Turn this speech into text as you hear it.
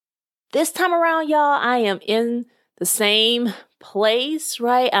This time around, y'all, I am in the same place,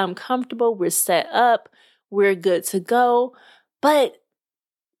 right? I'm comfortable. We're set up. We're good to go. But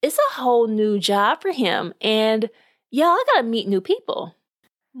it's a whole new job for him. And y'all, I gotta meet new people.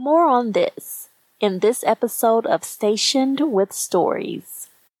 More on this in this episode of Stationed with Stories.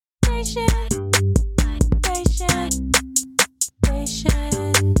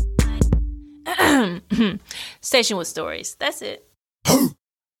 Station with Stories. That's it.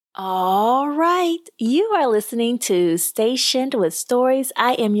 All right. You are listening to Stationed with Stories.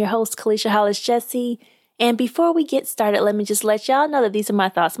 I am your host, Kelicia Hollis Jessie. And before we get started, let me just let y'all know that these are my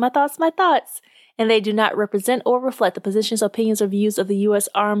thoughts. And they do not represent or reflect the positions, opinions, or views of the U.S.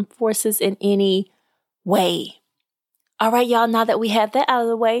 Armed Forces in any way. All right, y'all, now that we have that out of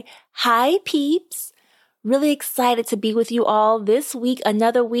the way, hi, peeps. Really excited to be with you all this week,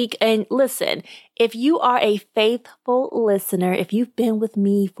 another week. And listen, if you are a faithful listener, if you've been with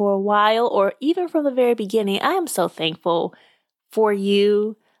me for a while or even from the very beginning, I am so thankful for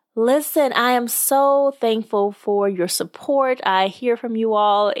you. Listen, I am so thankful for your support. I hear from you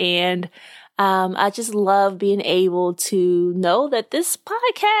all, and I just love being able to know that this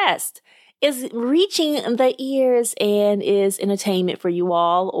podcast is reaching the ears and is entertainment for you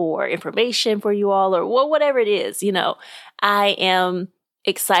all or information for you all or whatever it is. You know, I am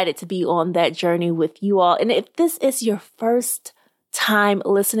excited to be on that journey with you all. And if this is your first time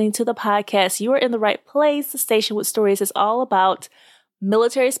listening to the podcast, you are in the right place. The Station with Stories is all about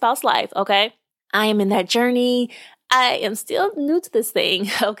military spouse life, okay? I am in that journey. I am still new to this thing,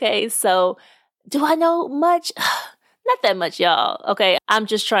 okay? So do I know much? Not that much, y'all, okay? I'm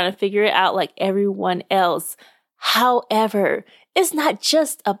just trying to figure it out like everyone else. However, it's not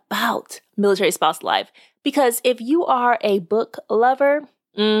just about military spouse life, because if you are a book lover,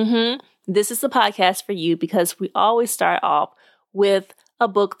 this is the podcast for you, because we always start off with a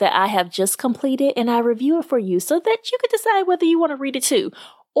book that I have just completed and I review it for you so that you can decide whether you want to read it too.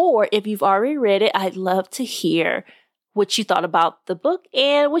 Or if you've already read it, I'd love to hear what you thought about the book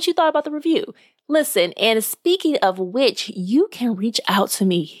and what you thought about the review. Listen, and speaking of which, you can reach out to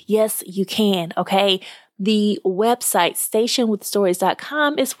me. Yes, you can, okay? The website,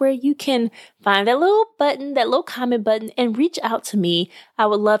 stationwithstories.com, is where you can find that little button, that little comment button, and reach out to me. I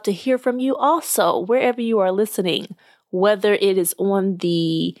would love to hear from you also, wherever you are listening. Whether it is on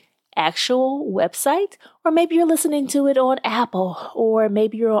the actual website, or maybe you're listening to it on Apple, or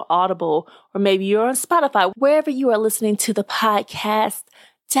maybe you're on Audible, or maybe you're on Spotify, wherever you are listening to the podcast,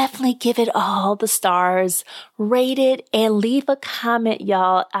 definitely give it all the stars, rate it, and leave a comment,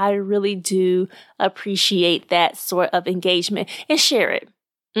 y'all. I really do appreciate that sort of engagement, and share it,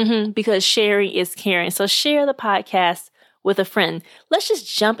 because sharing is caring. So share the podcast with a friend. Let's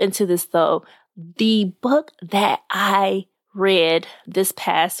just jump into this though. The book that I read this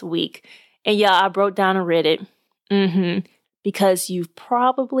past week, and y'all, I broke down and read it, because you've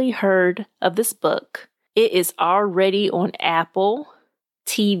probably heard of this book. It is already on Apple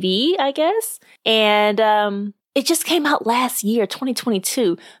TV, I guess, and it just came out last year,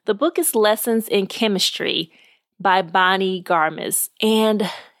 2022. The book is Lessons in Chemistry by Bonnie Garmus, and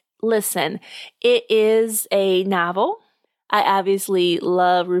listen, it is a novel. I obviously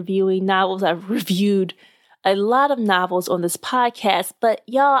love reviewing novels. I've reviewed a lot of novels on this podcast, but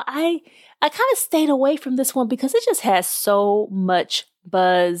y'all, I kind of stayed away from this one because it just has so much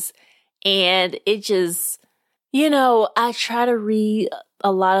buzz, and it just, I try to read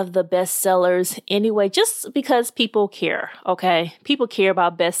a lot of the bestsellers anyway, just because people care, okay? People care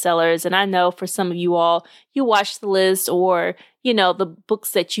about bestsellers, and I know for some of you all, you watch the list, or the books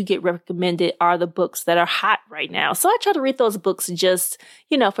that you get recommended are the books that are hot right now. So I try to read those books just,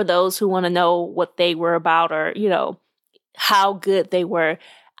 for those who want to know what they were about, or, how good they were.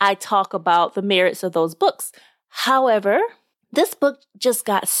 I talk about the merits of those books. However, this book just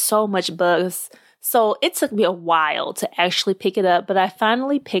got so much buzz. So it took me a while to actually pick it up, but I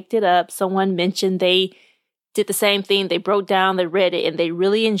finally picked it up. Someone mentioned they did the same thing. They broke down, they read it, and they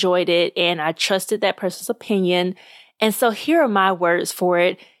really enjoyed it. And I trusted that person's opinion. And so here are my words for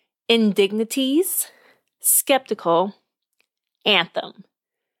it. Indignities, skeptical, anthem.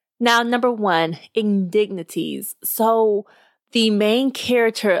 Now, number one, indignities. So the main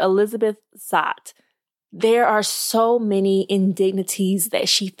character, Elizabeth Zott, there are so many indignities that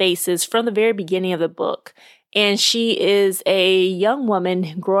she faces from the very beginning of the book. And she is a young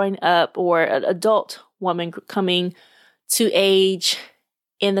woman growing up, or an adult woman coming to age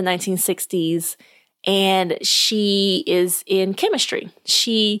in the 1960s. And she is in chemistry.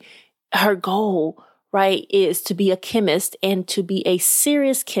 Her goal, right, is to be a chemist, and to be a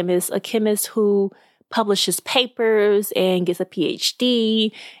serious chemist, a chemist who publishes papers and gets a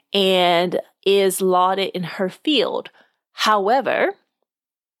PhD and is lauded in her field. However,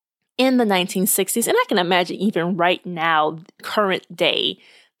 in the 1960s, and I can imagine even right now, current day,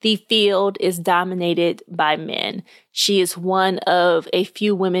 the field is dominated by men. She is one of a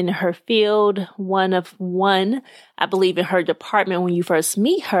few women in her field, one of one, I believe, in her department when you first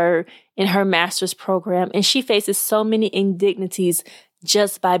meet her in her master's program. And she faces so many indignities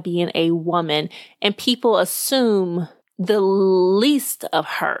just by being a woman. And people assume the least of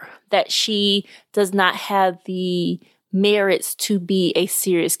her, that she does not have the merits to be a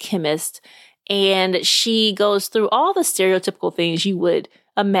serious chemist. And she goes through all the stereotypical things you would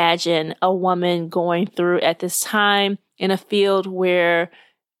imagine a woman going through at this time in a field where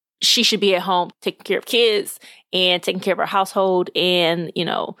she should be at home taking care of kids and taking care of her household and,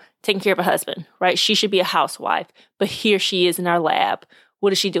 taking care of her husband, right? She should be a housewife, but here she is in our lab.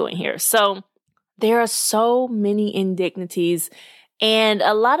 What is she doing here? So there are so many indignities, and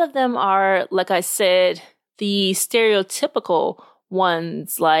a lot of them are, like I said, the stereotypical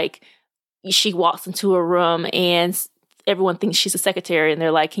ones, like she walks into a room and everyone thinks she's a secretary and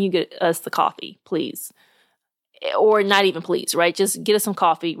they're like, can you get us the coffee, please? Or not even please, right? Just get us some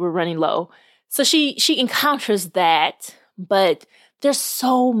coffee. We're running low. So she encounters that, but there's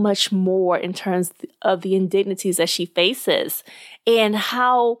so much more in terms of the indignities that she faces, and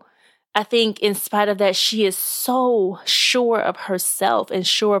how I think in spite of that, she is so sure of herself and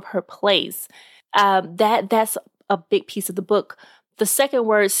sure of her place. That's a big piece of the book. The second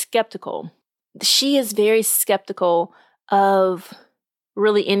word, skeptical. She is very skeptical of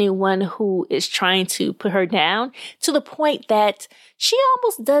really anyone who is trying to put her down, to the point that she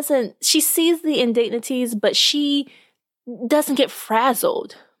sees the indignities, but she doesn't get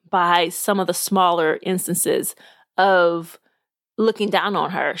frazzled by some of the smaller instances of looking down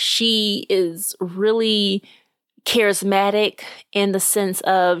on her. She is really charismatic in the sense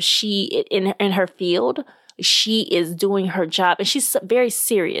of in her field, she is doing her job, and she's very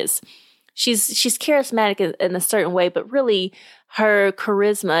serious. She's charismatic in a certain way, but really her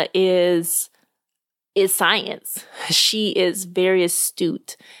charisma is science. She is very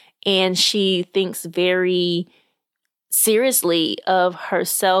astute, and she thinks very seriously of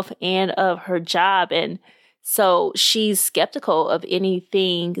herself and of her job. And so she's skeptical of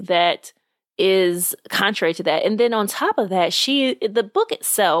anything that is contrary to that. And then on top of that, the book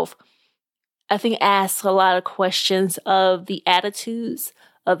itself, I think, asks a lot of questions of the attitudes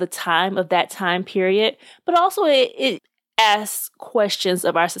of the time, of that time period, but also it asks questions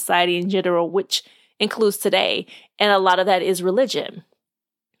of our society in general, which includes today. And a lot of that is religion.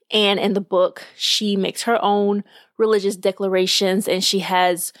 And in the book, she makes her own religious declarations, and she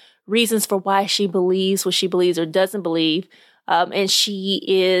has reasons for why she believes what she believes or doesn't believe. And she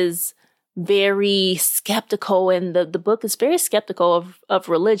is very skeptical, and the book is very skeptical of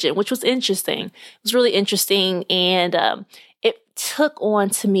religion, which was interesting. It was really interesting, and it took on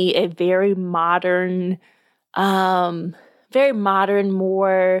to me a very modern, more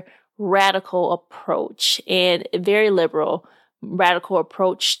radical approach, and a very liberal, radical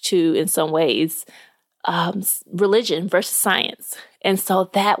approach to, in some ways, religion versus science. And so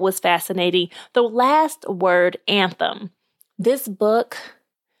that was fascinating. The last word, anthem. This book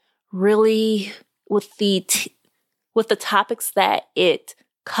really, with the topics that it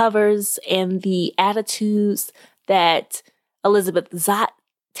covers and the attitudes that Elizabeth Zott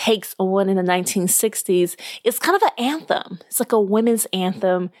takes on in the 1960s, it's kind of an anthem. It's like a women's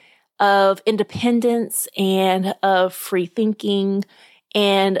anthem of independence and of free thinking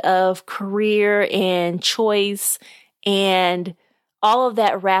and of career and choice, and all of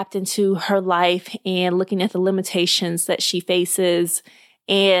that wrapped into her life, and looking at the limitations that she faces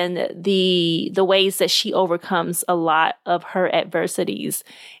and the ways that she overcomes a lot of her adversities,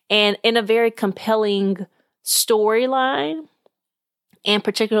 and in a very compelling storyline. And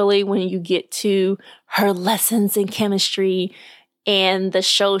particularly when you get to her lessons in chemistry and the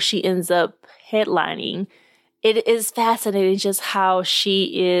show she ends up headlining, it is fascinating just how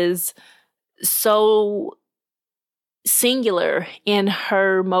she is so singular in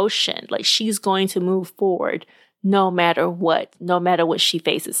her motion. Like, she's going to move forward no matter what she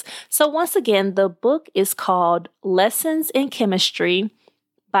faces. So once again, the book is called Lessons in Chemistry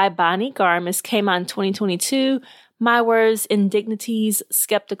by Bonnie Garmus, came out in 2022. My Words, Indignities,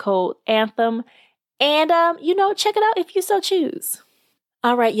 Skeptical Anthem. And, check it out if you so choose.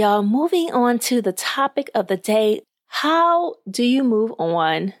 All right, y'all, moving on to the topic of the day. How do you move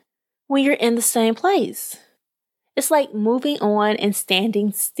on when you're in the same place? It's like moving on and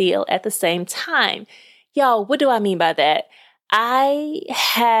standing still at the same time. Y'all, what do I mean by that? I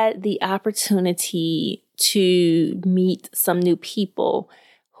had the opportunity to meet some new people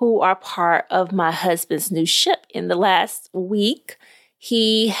who are part of my husband's new ship. In the last week,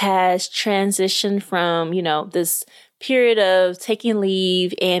 he has transitioned from, this period of taking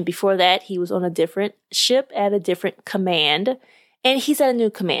leave. And before that, he was on a different ship at a different command. And he's at a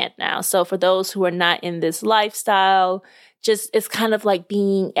new command now. So for those who are not in this lifestyle, it's kind of like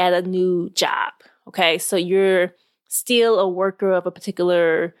being at a new job. Okay. So you're still a worker of a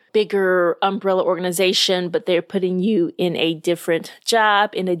particular bigger umbrella organization, but they're putting you in a different job,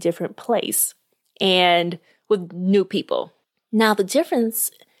 in a different place, and with new people. Now, the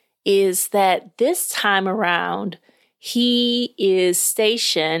difference is that this time around, he is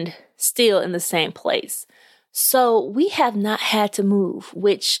stationed still in the same place. So we have not had to move,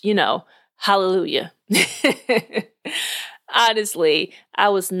 which, hallelujah. Honestly, I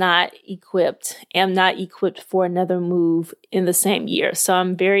was not equipped, am not equipped for another move in the same year. So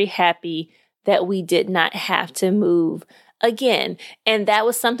I'm very happy that we did not have to move again. And that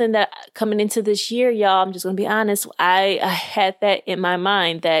was something that coming into this year, y'all, I'm just going to be honest, I had that in my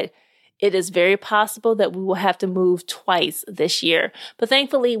mind that it is very possible that we will have to move twice this year. But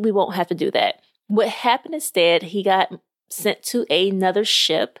thankfully, we won't have to do that. What happened instead, he got sent to another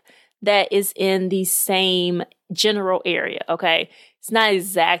ship that is in the same general area, okay? It's not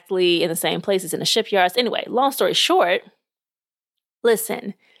exactly in the same place. It's in the shipyards. Anyway, long story short,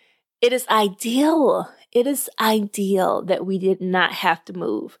 listen, it is ideal. It is ideal that we did not have to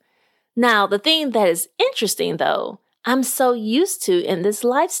move. Now, the thing that is interesting, though, I'm so used to in this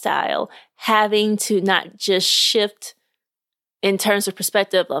lifestyle having to not just shift in terms of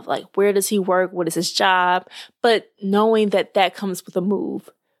perspective of like, where does he work? What is his job? But knowing that that comes with a move.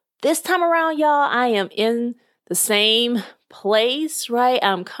 This time around, y'all, I am in the same place, right?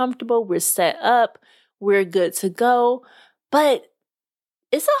 I'm comfortable. We're set up. We're good to go. But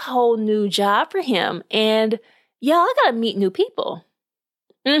it's a whole new job for him. And y'all, I got to meet new people.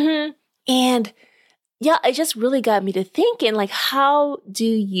 And yeah, it just really got me to thinking, like, how do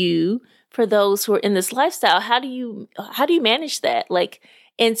you, for those who are in this lifestyle, how do you manage that? Like,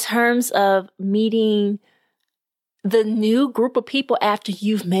 in terms of meeting the new group of people after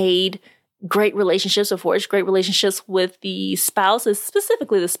you've made great relationships or forged great relationships with the spouses,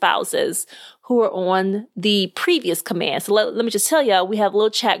 specifically the spouses who are on the previous command. So let me just tell y'all, we have a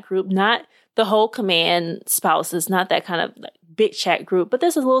little chat group, not the whole command spouses, not that kind of like big chat group, but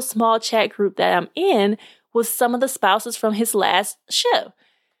there's a little small chat group that I'm in with some of the spouses from his last ship.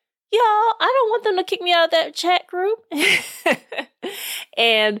 Y'all, I don't want them to kick me out of that chat group.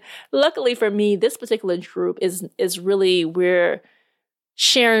 And luckily for me, this particular group is really, we're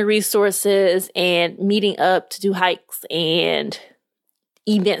sharing resources and meeting up to do hikes and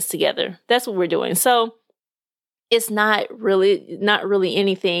events together. That's what we're doing. So it's not really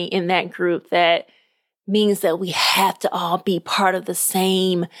anything in that group that means that we have to all be part of the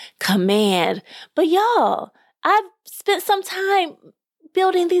same command. But y'all, I've spent some time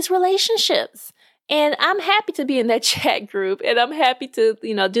building these relationships. And I'm happy to be in that chat group, and I'm happy to,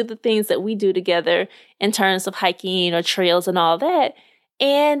 do the things that we do together in terms of hiking or trails and all that.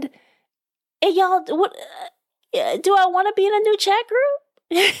 And y'all, what do I want to be in a new chat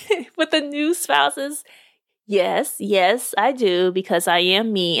group with the new spouses? Yes, I do, because I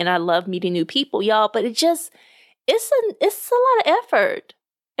am me and I love meeting new people, y'all. But it's a lot of effort.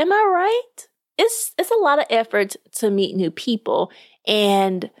 Am I right? It's a lot of effort to meet new people.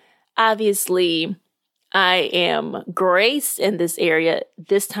 And obviously, I am graced in this area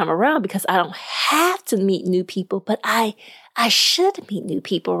this time around because I don't have to meet new people, but I should meet new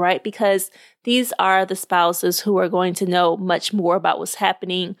people, right? Because these are the spouses who are going to know much more about what's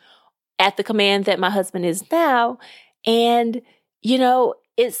happening at the command that my husband is now. And,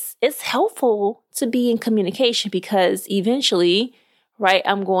 it's helpful to be in communication because eventually, right,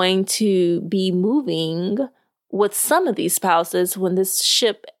 I'm going to be moving with some of these spouses when this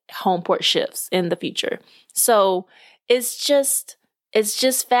home port shifts in the future. So it's just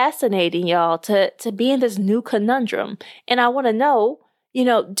fascinating, y'all, to be in this new conundrum. And I want to know,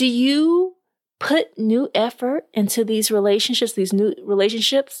 do you put new effort into these new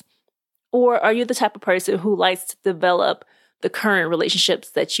relationships? Or are you the type of person who likes to develop the current relationships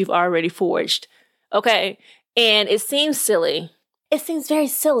that you've already forged? Okay. And it seems silly. It seems very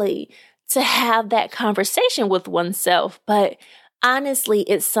silly to have that conversation with oneself. But honestly,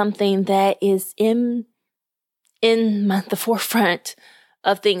 it's something that is in the forefront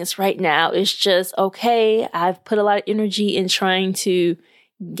of things right now. It's just, okay, I've put a lot of energy in trying to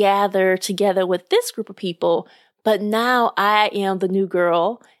gather together with this group of people, but now I am the new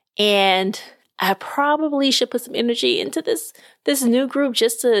girl and I probably should put some energy into this new group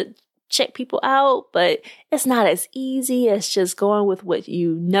just to check people out, but it's not as easy as just going with what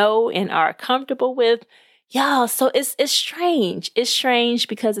you know and are comfortable with. Y'all, so it's strange. It's strange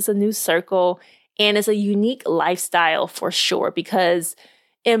because it's a new circle and it's a unique lifestyle for sure, because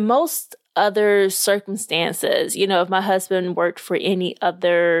in most other circumstances, if my husband worked for any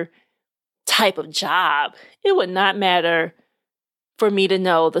other type of job, it would not matter for me to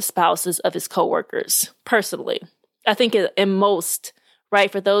know the spouses of his coworkers personally. I think in most,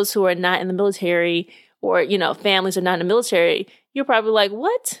 right, for those who are not in the military or, families are not in the military, you're probably like,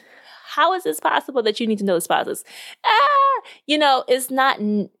 what? How is this possible that you need to know the spouses? It's not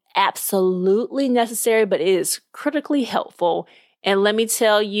absolutely necessary, but it is critically helpful. And let me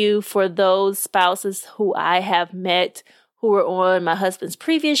tell you, for those spouses who I have met who were on my husband's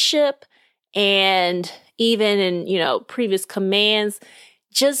previous ship and even in, previous commands,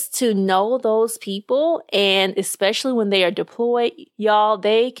 just to know those people, and especially when they are deployed, y'all,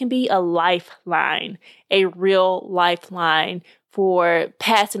 they can be a lifeline, a real lifeline for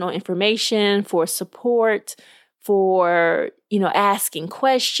passing on information, for support, for, asking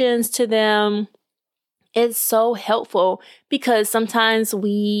questions to them. It's so helpful because sometimes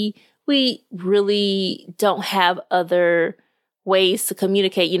we really don't have other ways to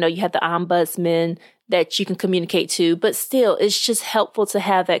communicate. You have the ombudsman that you can communicate to, but still, it's just helpful to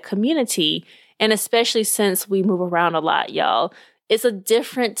have that community. And especially since we move around a lot, y'all, it's a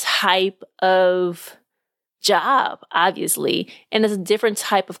different type of job, obviously, and it's a different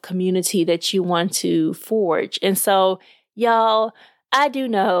type of community that you want to forge. And so, y'all, I do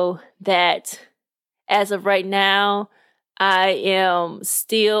know that as of right now, I am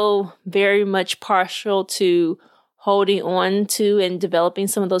still very much partial to holding on to and developing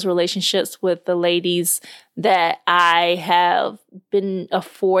some of those relationships with the ladies that I have been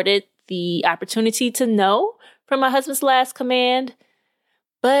afforded the opportunity to know from my husband's last command.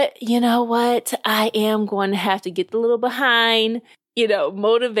 But you know what? I am going to have to get a little behind,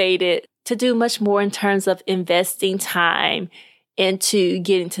 motivated to do much more in terms of investing time into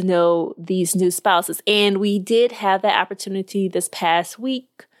getting to know these new spouses. And we did have that opportunity this past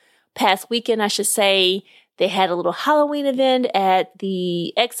weekend, I should say. They had a little Halloween event at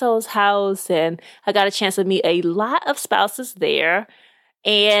the XO's house, and I got a chance to meet a lot of spouses there.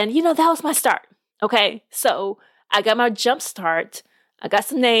 And, that was my start. Okay, so I got my jump start. I got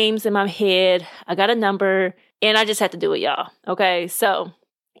some names in my head. I got a number, and I just had to do it, y'all. Okay, so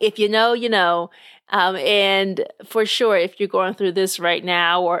if you know, you know. And for sure, if you're going through this right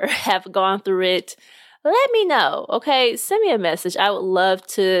now or have gone through it, let me know. Okay, send me a message. I would love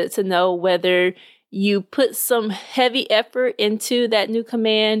to know whether you put some heavy effort into that new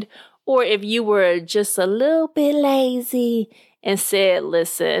command, or if you were just a little bit lazy and said,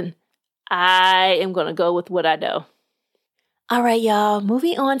 listen, I am going to go with what I know. All right, y'all,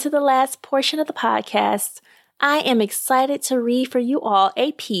 moving on to the last portion of the podcast. I am excited to read for you all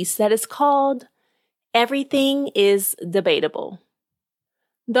a piece that is called Everything is Debatable.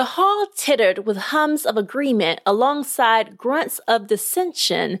 The hall tittered with hums of agreement alongside grunts of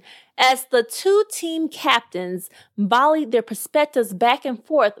dissension as the two team captains volleyed their perspectives back and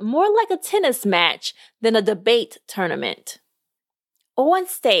forth more like a tennis match than a debate tournament. On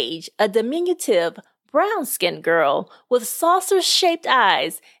stage, a diminutive, brown-skinned girl with saucer-shaped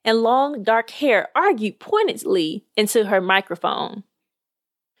eyes and long dark hair argued pointedly into her microphone.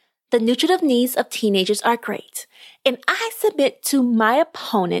 The nutritive needs of teenagers are great, and I submit to my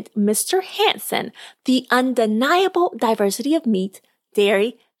opponent, Mr. Hansen, the undeniable diversity of meat,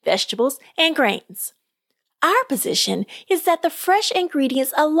 dairy, vegetables, and grains. Our position is that the fresh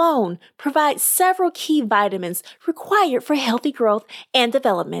ingredients alone provide several key vitamins required for healthy growth and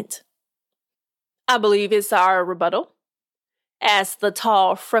development. I believe it's our rebuttal, asked the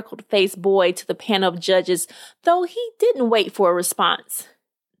tall, freckled-faced boy to the panel of judges, though he didn't wait for a response.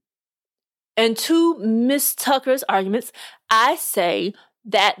 And to Miss Tucker's arguments, I say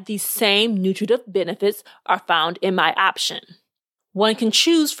that the same nutritive benefits are found in my option. One can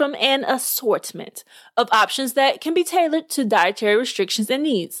choose from an assortment of options that can be tailored to dietary restrictions and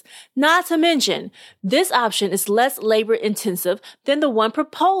needs. Not to mention, this option is less labor-intensive than the one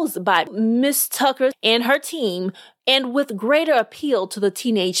proposed by Miss Tucker and her team, and with greater appeal to the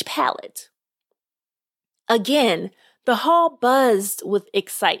teenage palate. Again, the hall buzzed with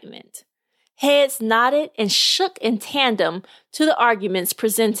excitement. Heads nodded and shook in tandem to the arguments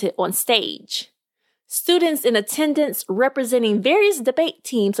presented on stage. Students in attendance representing various debate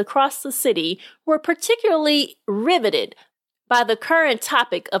teams across the city were particularly riveted by the current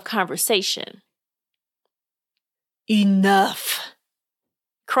topic of conversation. "Enough,"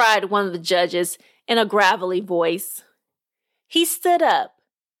 cried one of the judges in a gravelly voice. He stood up,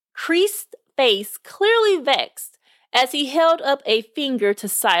 creased face clearly vexed as he held up a finger to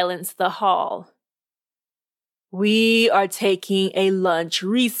silence the hall. "We are taking a lunch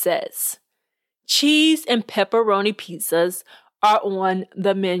recess. Cheese and pepperoni pizzas are on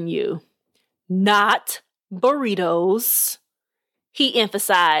the menu. Not burritos," he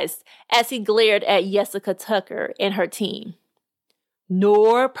emphasized as he glared at Jessica Tucker and her team.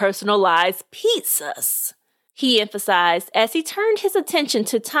 "Nor personalized pizzas," he emphasized as he turned his attention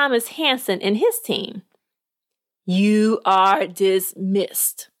to Thomas Hansen and his team. "You are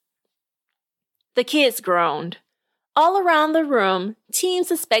dismissed." The kids groaned. All around the room, teams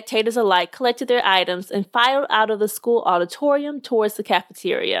and spectators alike collected their items and filed out of the school auditorium towards the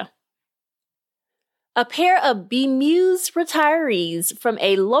cafeteria. A pair of bemused retirees from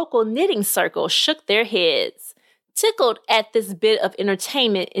a local knitting circle shook their heads, tickled at this bit of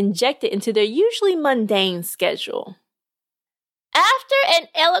entertainment injected into their usually mundane schedule. After an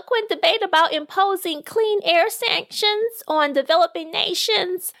eloquent debate about imposing clean air sanctions on developing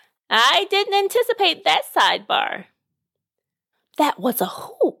nations, I didn't anticipate that sidebar. "That was a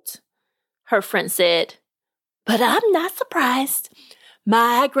hoot," her friend said. "But I'm not surprised.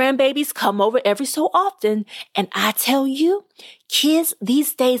 My grandbabies come over every so often, and I tell you, kids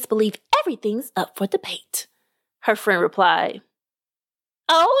these days believe everything's up for debate," her friend replied.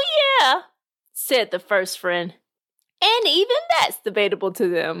 "Oh yeah," said the first friend. "And even that's debatable to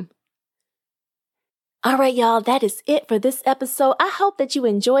them." All right, y'all, that is it for this episode. I hope that you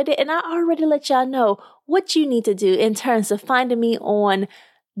enjoyed it, and I already let y'all know what you need to do in terms of finding me on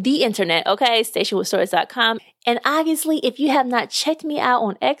the internet, okay? stationwithstories.com. And obviously, if you have not checked me out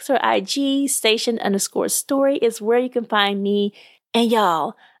on X or IG, station_story is where you can find me. And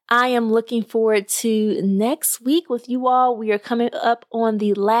y'all, I am looking forward to next week with you all. We are coming up on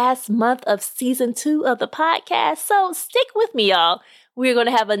the last month of season 2 of the podcast, so stick with me, y'all. We're going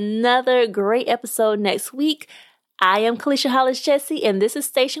to have another great episode next week. I am Kelicia Hollis Jessie, and this is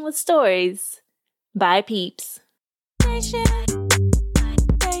Station with Stories. Bye, peeps.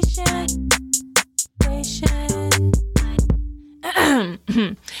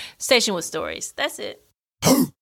 Station with Stories. That's it.